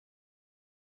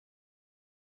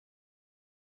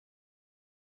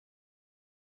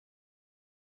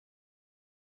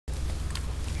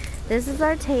This is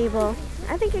our table.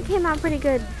 I think it came out pretty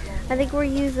good. I think we'll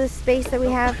use the space that we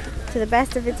have to the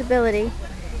best of its ability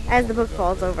as the book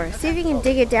falls over. See if you can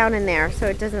dig it down in there so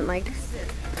it doesn't like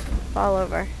fall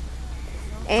over.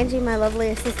 Angie, my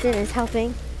lovely assistant, is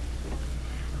helping.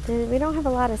 We don't have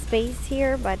a lot of space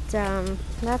here, but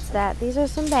that's that. These are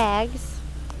some bags.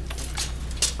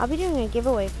 I'll be doing a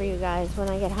giveaway for you guys when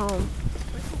I get home.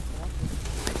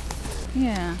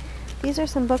 Yeah. These are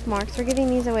some bookmarks. We're giving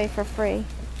these away for free.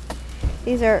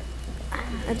 These are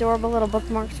adorable little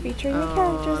bookmarks featuring the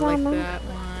characters on them. That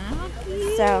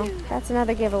one. So that's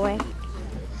another giveaway.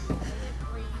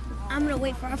 I'm gonna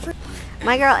wait for our first.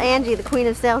 My girl Angie, the queen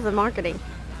of sales and marketing.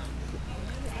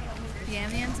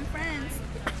 Yammy and some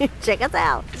friends. Check us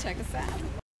out. Check us out.